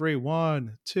right, count of 3,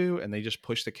 1, 2. And they just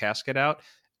push the casket out.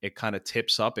 It kind of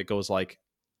tips up. It goes like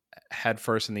head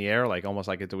first in the air, like almost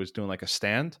like it was doing like a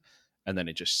stand. And then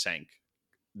it just sank.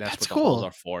 That's what the holes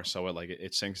are for. So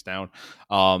it sinks down.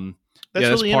 That's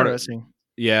really interesting.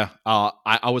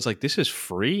 I was like, this is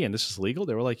free and this is legal.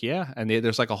 They were like, yeah. And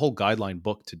there's like a whole guideline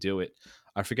book to do it.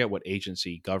 I forget what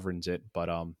agency governs it, but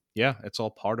yeah, it's all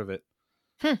part of it.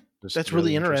 That's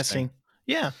really interesting.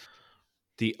 Yeah.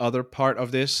 The other part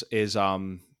of this is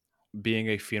being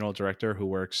a funeral director who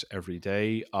works every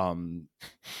day. I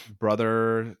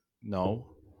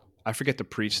forget the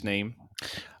priest's name.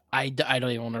 I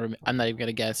don't even want to. I'm not even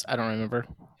gonna guess. I don't remember.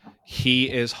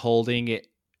 He is holding it,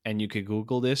 and you can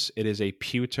Google this. It is a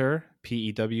pewter,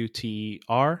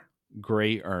 Pewter,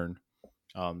 gray urn.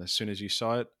 As soon as I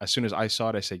saw it,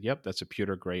 I said, "Yep, that's a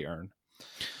pewter gray urn."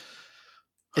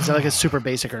 Is it like a super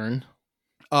basic urn?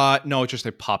 No, it's just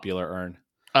a popular urn.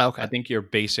 Oh, okay. I think your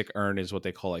basic urn is what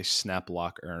they call a snap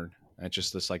lock urn. And it's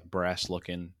just this like brass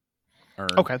looking urn.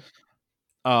 Okay.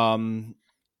 One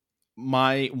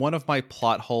of my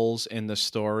plot holes in the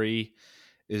story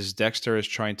is Dexter is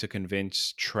trying to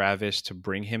convince Travis to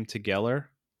bring him to Geller.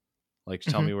 Like,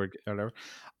 tell me where, whatever.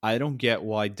 I don't get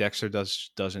why Dexter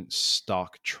doesn't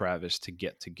stalk Travis to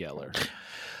get to Geller.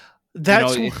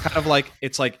 That's it's kind of like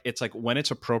it's like when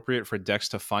it's appropriate for Dex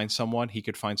to find someone, he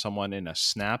could find someone in a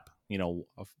snap,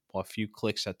 a few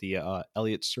clicks at the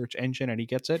Elliott search engine, and he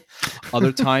gets it.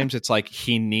 Other times, it's like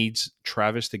he needs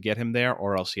Travis to get him there,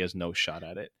 or else he has no shot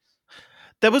at it.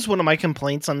 That was one of my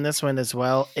complaints on this one as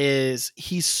well, is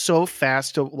he's so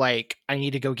fast to like, I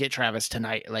need to go get Travis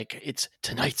tonight. Like,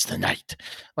 tonight's the night.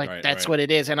 Like, that's what it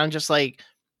is. And I'm just like,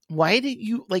 why did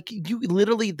you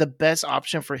literally the best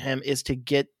option for him is to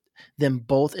get them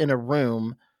both in a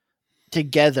room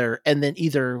together and then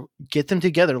either get them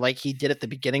together like he did at the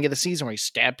beginning of the season where he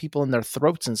stabbed people in their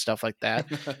throats and stuff like that,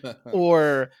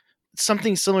 or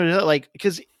something similar to that. Like,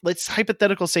 because let's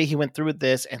hypothetical say he went through with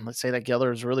this, and let's say that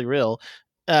Geller is really real.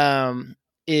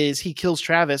 Is he kills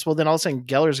Travis? Well, then all of a sudden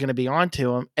Geller is going to be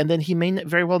onto him, and then he may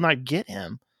very well not get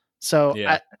him. So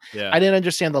I didn't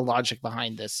understand the logic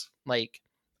behind this. Like,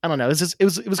 I don't know. It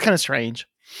was kind of strange.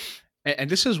 And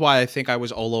this is why I think I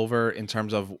was all over in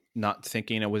terms of not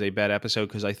thinking it was a bad episode,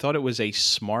 because I thought it was a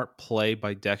smart play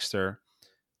by Dexter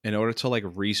in order to like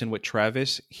reason with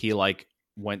Travis. He like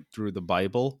went through the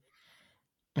Bible.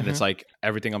 And it's like,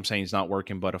 everything I'm saying is not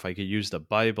working, but if I could use the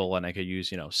Bible and I could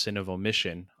use, sin of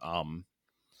omission,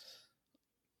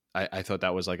 I thought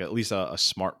that was like at least a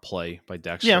smart play by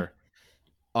Dexter.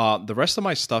 Yeah. The rest of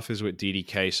my stuff is with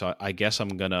DDK, so I guess I'm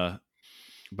going to,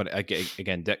 but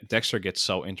again, Dexter gets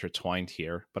so intertwined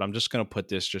here, but I'm just going to put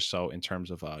this just so in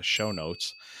terms of show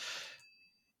notes.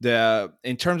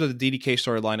 In terms of the DDK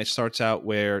storyline, it starts out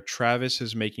where Travis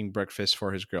is making breakfast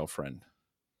for his girlfriend.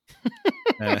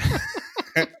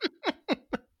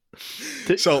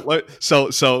 So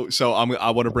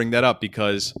I want to bring that up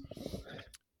because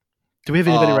do we have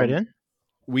anybody write in?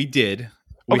 We did.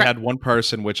 We had one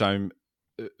person, which I'm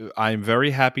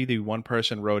very happy. The one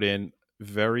person wrote in,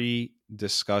 very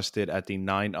disgusted at the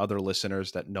 9 other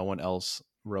listeners that no one else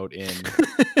wrote in.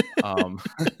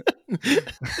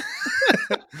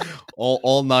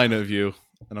 All 9 of you,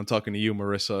 and I'm talking to you,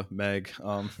 Marissa, Meg.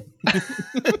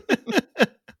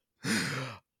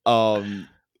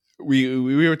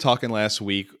 We were talking last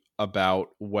week about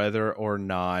whether or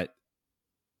not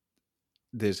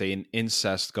there's an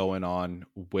incest going on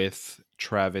with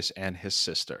Travis and his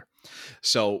sister.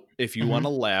 So if you want to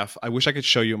laugh, I wish I could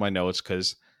show you my notes,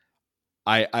 because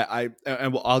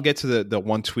I'll get to the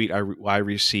one tweet I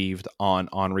received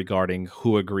on regarding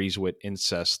who agrees with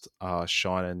incest,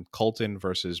 Sean and Colton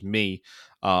versus me.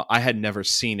 I had never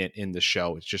seen it in the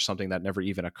show. It's just something that never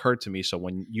even occurred to me. So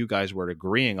when you guys were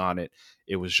agreeing on it,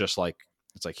 it was just like,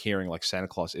 it's like hearing like Santa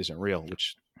Claus isn't real,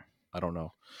 which I don't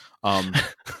know.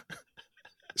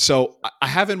 So I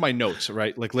have in my notes,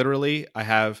 right? Like literally I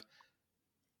have,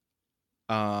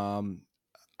 I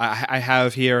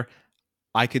have here,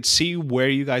 I could see where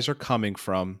you guys are coming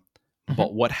from,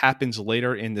 but what happens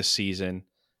later in the season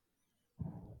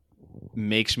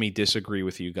makes me disagree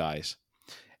with you guys.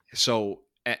 So,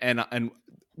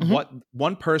 what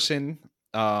one person,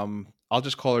 I'll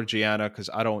just call her Gianna, because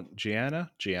Gianna.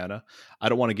 I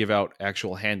don't want to give out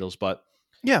actual handles, but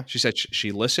yeah, she said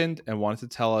she listened and wanted to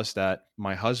tell us that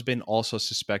my husband also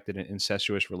suspected an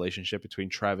incestuous relationship between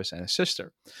Travis and his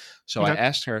sister. So I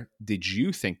asked her, did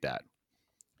you think that?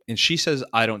 And she says,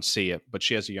 I don't see it, but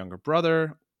she has a younger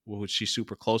brother who she's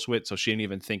super close with, so she didn't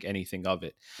even think anything of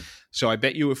it. So I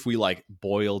bet you if we like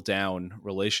boil down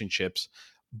relationships,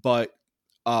 but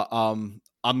I'm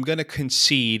going to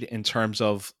concede in terms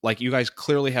of like, you guys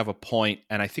clearly have a point.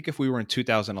 And I think if we were in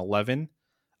 2011,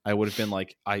 I would have been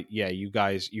like, you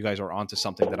guys are onto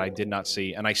something that I did not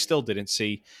see, and I still didn't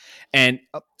see. And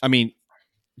I mean,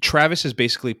 Travis is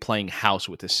basically playing house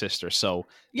with his sister. So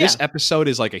this episode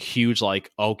is like a huge,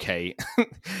 like, okay,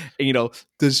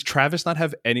 does Travis not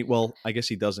have any, well, I guess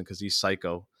he doesn't because he's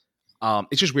psycho.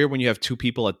 It's just weird when you have 2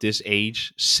 people at this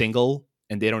age single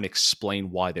and they don't explain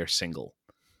why they're single.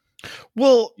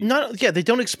 Well, they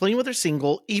don't explain why they're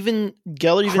single. Even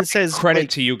Geller even says credit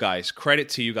to you guys.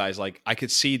 Like, I could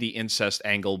see the incest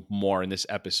angle more in this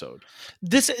episode.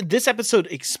 This episode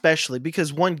especially,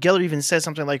 because Geller even says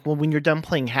something like, well, when you're done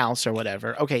playing house or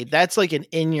whatever. Okay, that's like an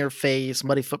in your face,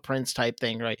 muddy footprints type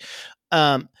thing, right?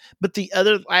 But the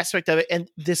other aspect of it, and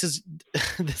this is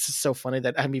so funny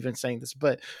that I'm even saying this,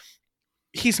 but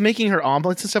he's making her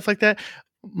omelets and stuff like that.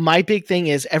 My big thing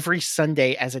is every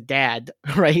Sunday as a dad,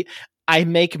 right? I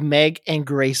make Meg and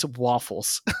Grace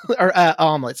waffles or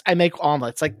omelets. I make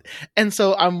omelets, like, and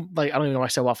so I'm like, I don't even know why I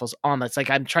say waffles, omelets. Like,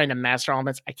 I'm trying to master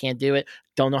omelets. I can't do it.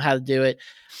 Don't know how to do it.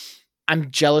 I'm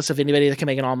jealous of anybody that can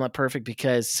make an omelet perfect,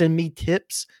 because send me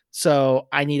tips So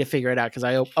I need to figure it out because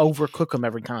I overcook them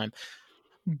every time.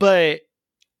 But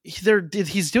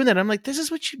he's doing that. I'm like, this is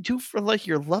what you do for like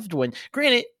your loved one.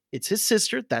 Granted, it's his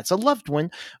sister. That's a loved one,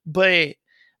 but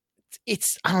I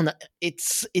don't know.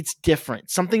 It's different.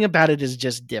 Something about it is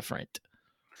just different.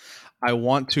 I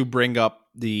want to bring up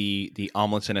the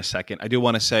omelets in a second. I do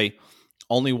want to say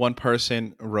only one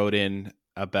person wrote in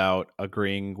about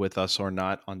agreeing with us or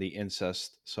not on the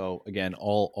incest. So again,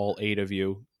 all 8 of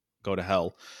you go to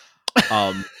hell.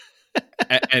 But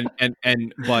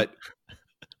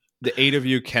the 8 of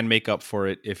you can make up for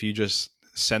it if you just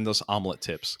send us omelet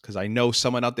tips, because I know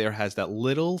someone out there has that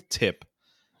little tip.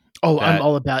 Oh, I'm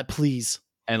all about it, please.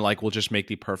 And like, we'll just make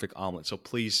the perfect omelet. So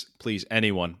please,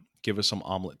 anyone, give us some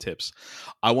omelet tips.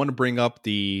 I want to bring up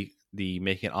the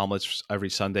making omelets every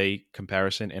Sunday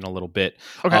comparison in a little bit.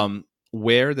 Okay.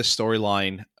 Where the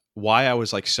storyline, why I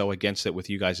was like so against it with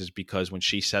you guys is because when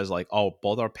she says like, oh,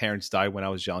 both our parents died when I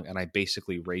was young and I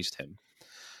basically raised him.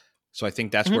 So I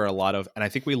think that's where a lot of, and I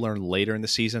think we learned later in the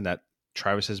season that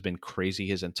Travis has been crazy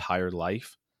his entire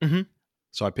life. Mm-hmm.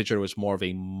 So I pictured it was more of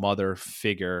a mother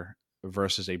figure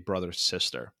versus a brother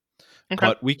sister. Okay.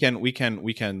 But we can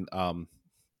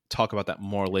talk about that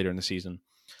more later in the season.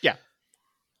 Yeah.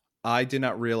 I did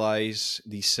not realize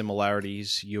the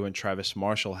similarities you and Travis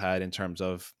Marshall had in terms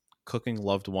of cooking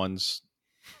loved ones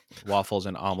waffles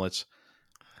and omelets.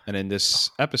 And in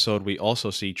this episode, we also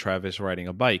see Travis riding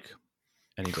a bike.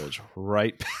 And he goes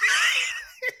right.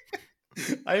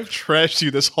 I have trashed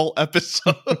you this whole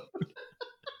episode.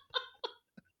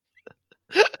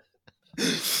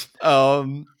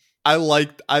 I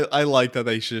liked that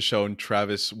they should have shown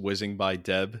Travis whizzing by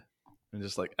Deb and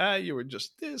just like, you were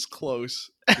just this close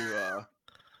to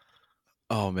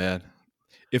Oh man.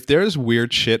 If there's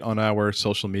weird shit on our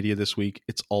social media this week,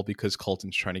 it's all because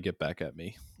Colton's trying to get back at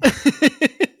me.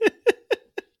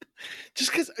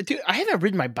 Just because, dude, I haven't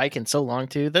ridden my bike in so long,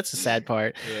 too. That's the sad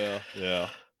part. Yeah.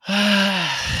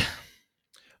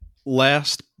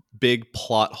 Last big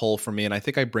plot hole for me, and I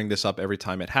think I bring this up every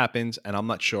time it happens, and I'm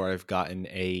not sure I've gotten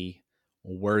a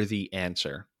worthy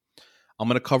answer. I'm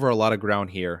going to cover a lot of ground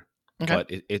here,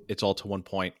 but it's all to one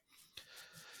point.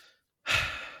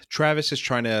 Travis is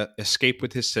trying to escape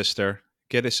with his sister,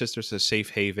 get his sister to a safe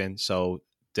haven so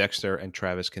Dexter and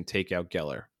Travis can take out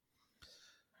Geller.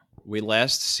 We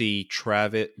last see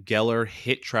Geller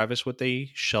hit Travis with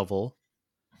a shovel.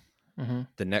 Mm-hmm.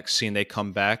 The next scene they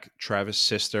come back, Travis'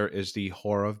 sister is the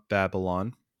whore of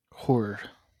Babylon. Whore.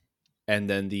 And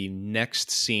then the next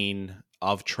scene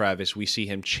of Travis, we see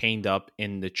him chained up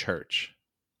in the church.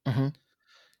 Mm-hmm.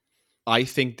 I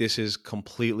think this is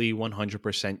completely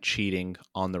 100% cheating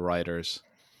on the writers.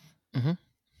 Mm-hmm.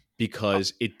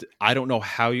 Because I don't know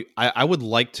how you... I would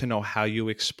like to know how you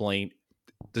explain...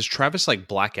 Does Travis like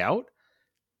black out?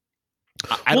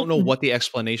 I don't know what the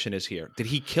explanation is here. Did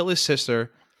he kill his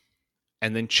sister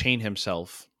and then chain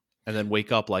himself and then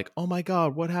wake up like, oh my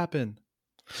God, what happened?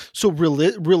 So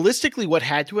realistically, what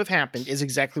had to have happened is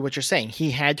exactly what you're saying.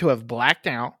 He had to have blacked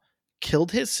out,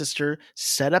 killed his sister,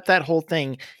 set up that whole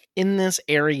thing in this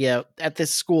area at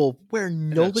this school where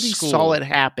nobody saw it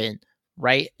happen,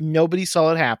 right? Nobody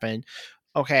saw it happen.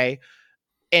 Okay.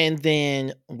 And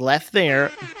then left there,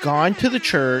 gone to the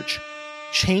church,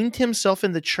 chained himself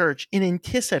in the church in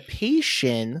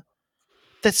anticipation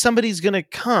that somebody's going to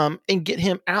come and get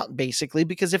him out, basically,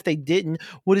 because if they didn't,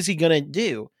 what is he going to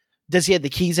do? Does he have the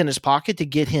keys in his pocket to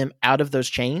get him out of those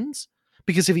chains?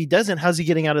 Because if he doesn't, how's he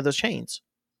getting out of those chains?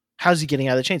 How's he getting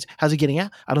out of the chains? How's he getting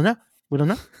out? I don't know. We don't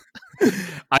know.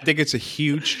 I think it's a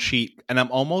huge cheat. And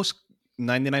I'm almost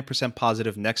 99%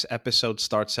 positive next episode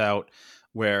starts out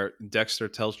where Dexter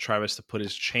tells Travis to put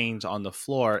his chains on the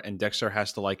floor and Dexter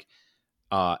has to like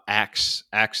axe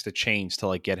the chains to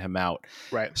like get him out.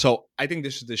 Right. So I think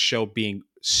this is the show being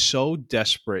so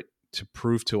desperate to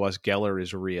prove to us Geller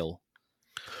is real.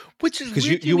 Which is because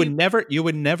you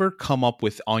would never come up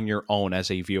with on your own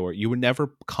as a viewer. You would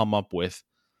never come up with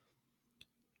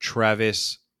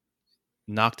Travis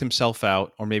knocked himself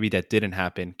out, or maybe that didn't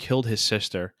happen, killed his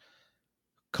sister,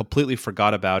 completely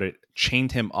forgot about it,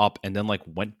 chained him up, and then like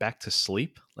went back to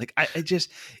sleep. Like I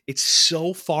just, it's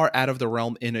so far out of the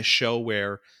realm in a show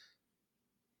where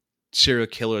serial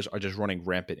killers are just running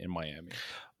rampant in Miami.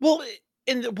 Well,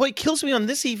 and what kills me on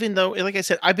this, even though, like I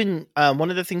said, I've been one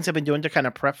of the things I've been doing to kind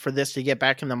of prep for this to get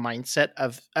back in the mindset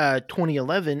of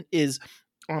 2011 is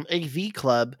on AV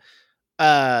Club.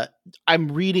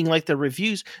 I'm reading like the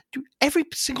reviews. Dude, every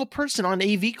single person on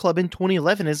AV Club in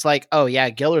 2011 is like, "Oh yeah,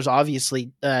 Geller's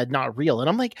obviously not real." And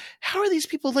I'm like, "How are these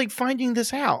people like finding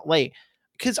this out?" Like,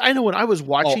 because I know when I was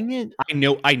watching it, I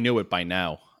knew it by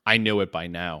now. I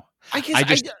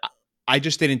guess I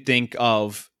just didn't think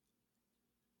of,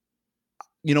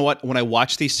 you know what? When I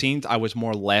watched these scenes, I was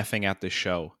more laughing at the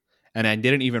show. And I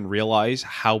didn't even realize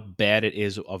how bad it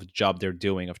is of a job they're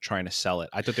doing of trying to sell it.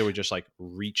 I thought they were just like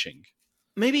reaching.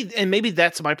 Maybe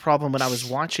that's my problem when I was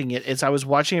watching it, is I was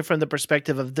watching it from the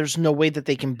perspective of there's no way that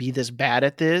they can be this bad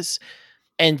at this.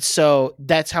 And so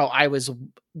that's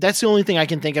the only thing I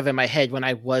can think of in my head when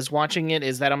I was watching it,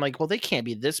 is that I'm like, well, they can't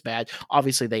be this bad.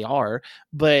 Obviously they are,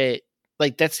 but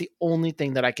like, that's the only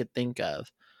thing that I could think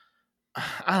of.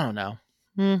 I don't know.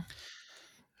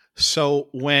 So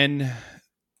when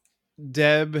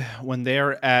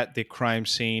they're at the crime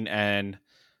scene and,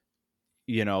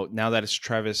 you know, now that it's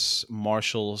Travis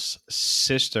Marshall's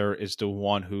sister is the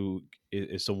one who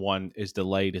is the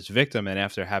latest victim. And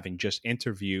after having just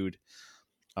interviewed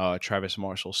Travis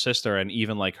Marshall's sister, and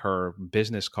even like her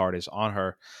business card is on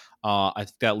her, I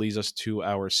think that leads us to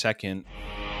our second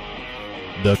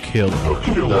The Killer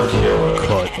Cut of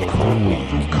the Week.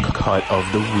 Cut of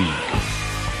the Week.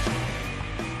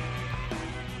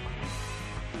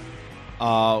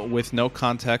 With no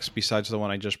context besides the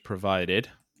one I just provided.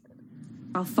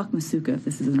 I'll fuck Masuka if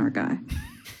this isn't our guy.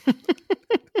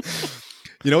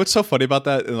 You know what's so funny about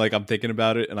that? And like, I'm thinking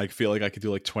about it and I feel like I could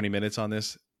do like 20 minutes on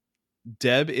this.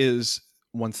 Deb is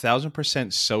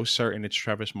 1000% so certain it's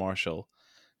Travis Marshall.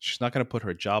 She's not going to put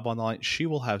her job on the line. She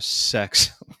will have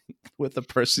sex with the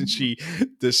person she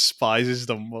despises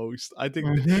the most. I think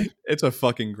it's a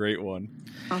fucking great one.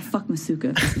 I'll fuck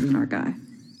Masuka if this isn't our guy.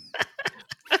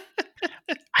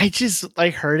 I just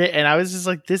like heard it and I was just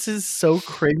like, this is so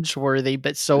cringeworthy,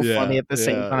 but so funny at the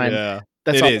same time. Yeah.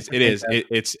 That's it is.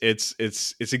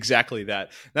 It's exactly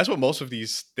that. That's what most of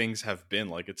these things have been.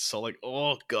 Like, it's so like,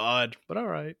 oh God, but all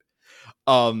right.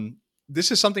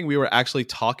 This is something we were actually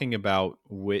talking about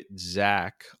with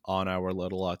Zach on our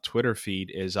little Twitter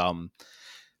feed is,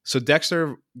 so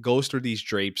Dexter goes through these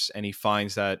drapes and he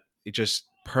finds that it just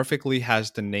perfectly has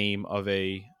the name of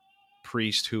a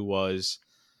priest who was,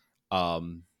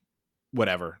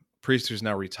 priest who's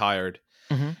now retired.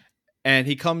 And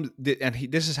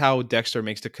this is how Dexter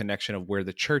makes the connection of where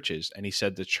the church is. And he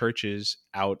said the church is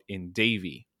out in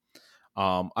Davie.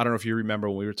 I don't know if you remember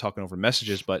when we were talking over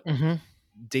messages, but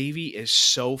Davie is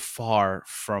so far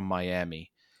from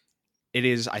Miami. It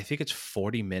is, I think it's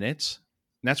 40 minutes.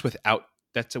 And that's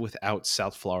without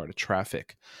South Florida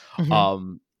traffic.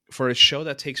 For a show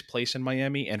that takes place in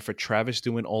Miami and for Travis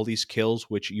doing all these kills,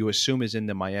 which you assume is in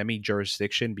the Miami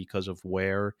jurisdiction because of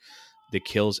where the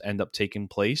kills end up taking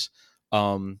place.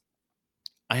 I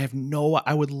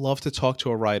would love to talk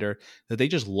to a writer that they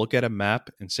just look at a map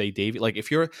and say, Davie, like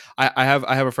if you're, I have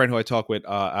a friend who I talk with,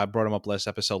 I brought him up last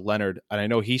episode, Leonard, and I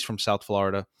know he's from South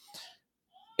Florida.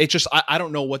 It's just, I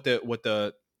don't know what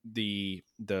the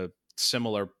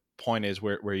similar point is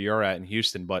where you're at in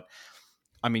Houston, but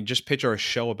I mean, just picture a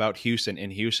show about Houston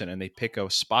in Houston and they pick a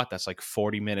spot that's like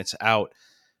 40 minutes out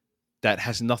that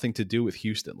has nothing to do with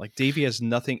Houston. Like Davie has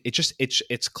nothing.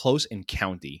 It's close in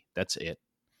county. That's it.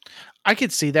 I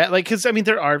could see that. Like, cause I mean,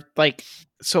 there are like,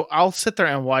 so I'll sit there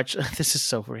and watch, this is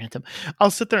so random. I'll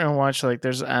sit there and watch, like,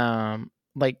 there's, realtor,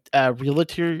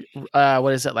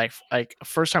 what is it? Like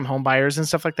first time home buyers and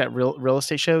stuff like that, real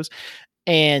estate shows.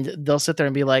 And they'll sit there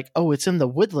and be like, oh, it's in the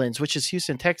Woodlands, which is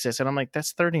Houston, Texas. And I'm like,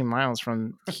 that's 30 miles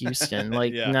from Houston.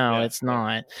 Like, it's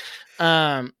not.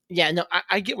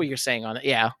 I get what you're saying on it.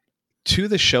 Yeah. To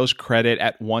the show's credit,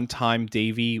 at one time,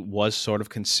 Davie was sort of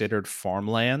considered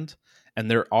farmland, and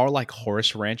there are like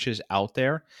horse ranches out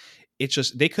there. It's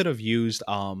just, they could have used,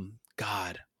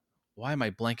 God, why am I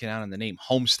blanking out on the name?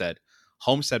 Homestead,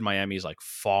 Miami is like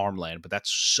farmland, but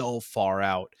that's so far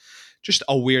out. Just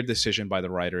a weird decision by the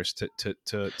writers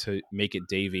to make it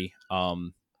Davie.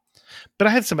 But I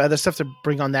had some other stuff to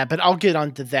bring on that, but I'll get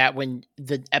onto that when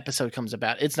the episode comes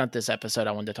about. It's not this episode.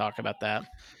 I wanted to talk about that.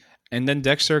 And then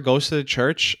Dexter goes to the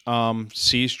church,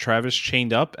 sees Travis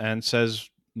chained up, and says,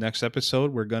 next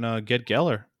episode, we're going to get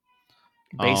Geller.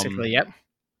 Basically, yep.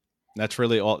 That's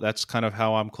really all. That's kind of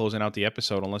how I'm closing out the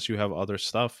episode, unless you have other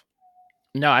stuff.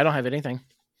 No, I don't have anything.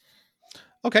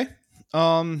 Okay.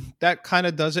 That kind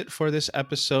of does it for this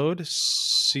episode.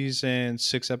 Season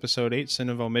 6, episode 8, Sin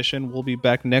of Omission. We'll be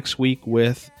back next week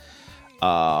with,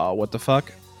 what the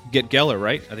fuck? Get Geller,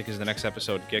 right? I think is the next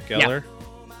episode. Get Geller.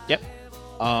 Yeah. Yep.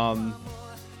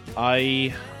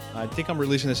 I think I'm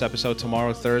releasing this episode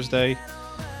tomorrow, Thursday.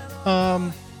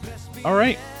 All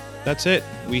right. That's it.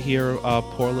 We hear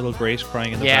poor little Grace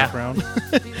crying in the background.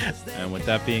 And with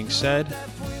that being said,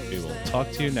 we will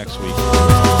talk to you next week.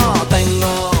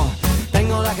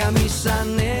 Tengo la camisa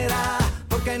negra,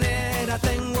 porque negra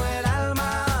tengo el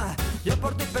alma. Yo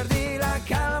por ti perdí la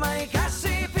calma y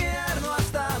casi pierdo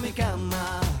hasta mi cama.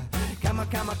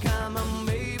 cama, cama,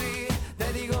 baby.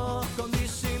 Te digo con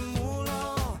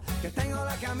disimulo que tengo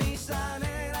la camisa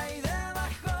negra